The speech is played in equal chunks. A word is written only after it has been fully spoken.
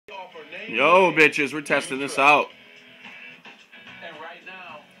Yo, bitches, we're testing this out.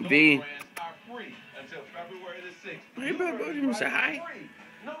 V. Hey, bud, say hi.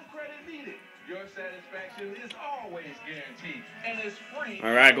 No credit needed. Your satisfaction is always guaranteed, and it's free.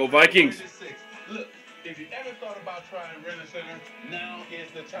 All right, go Vikings. Look, if you ever thought about trying Rent-A-Center, now is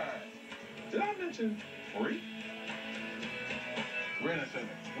the time. Did I mention free?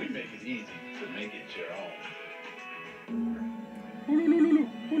 Rent-A-Center, we make it easy to make it your own.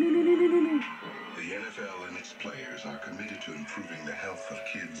 The NFL and its players are committed to improving the health of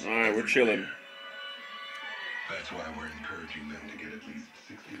kids. All right, we're chilling. That's why we're encouraging them to get at least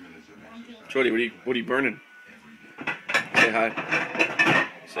 60 minutes of exercise. Jody, what are you burning? Say hi.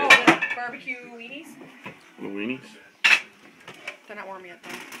 Say the barbecue weenies. The weenies? They're not warm yet,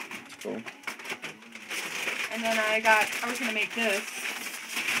 though. Cool. And then I was going to make this.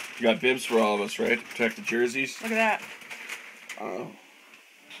 You got bibs for all of us, right? To protect the jerseys? Look at that. Oh.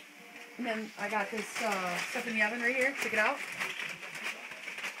 And then I got this stuff in the oven right here. Check it out.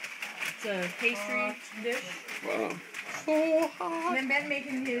 It's a pastry dish. Wow. So hot. And then Ben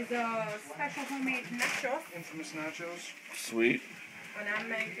making his special homemade nachos. Infamous nachos. Sweet. And I'm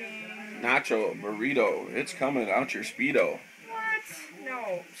making... Nacho, burrito. It's coming out your Speedo. What?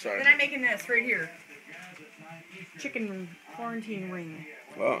 No. Sorry. Then I'm making this right here. Chicken quarantine ring.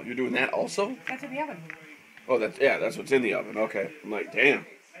 Wow, you're doing that also? That's in the oven. Oh, that's what's in the oven. Okay. I'm like, damn.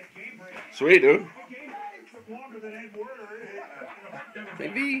 Sweet, dude.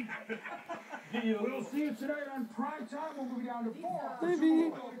 Maybe. We'll see you tonight on prime time. We'll move down to 4.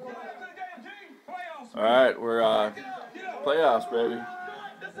 Maybe. All right, we're playoffs, baby.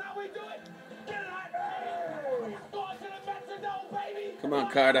 Come on,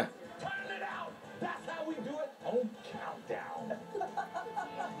 Carter. That's how we do it. Home countdown.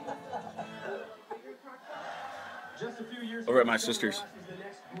 Over at my sister's.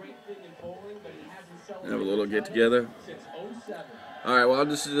 Have a little get together. All right, well,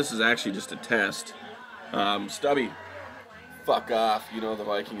 this is actually just a test. Stubby, fuck off. You know the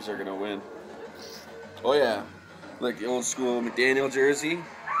Vikings are gonna win. Oh yeah, like the old school McDaniel jersey.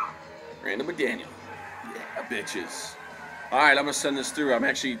 Random McDaniel. Yeah, bitches. All right, I'm gonna send this through. I'm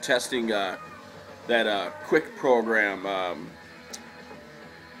actually testing that quick program.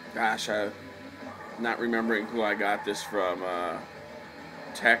 Gosh, I'm not remembering who I got this from.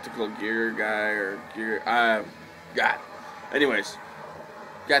 Tactical Gear guy or Gear. Anyways,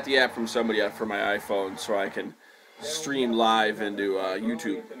 got the app from somebody for my iPhone so I can stream live into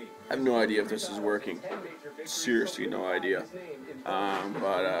YouTube. I have no idea if this is working. Seriously, no idea.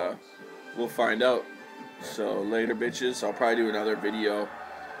 But we'll find out. So later, bitches. I'll probably do another video.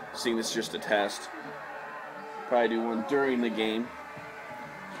 Seeing this is just a test. Probably do one during the game.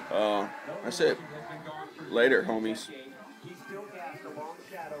 That's it. Later, homies. He still casts a long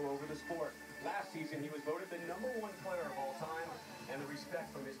shadow over the sport. Last season, he was voted the #1 player of all time, and the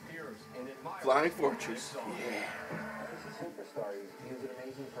respect from his peers and admirers. Flying Fortress. Yeah. He's a superstar. He was an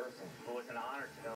amazing person. Well, it's an honor to know.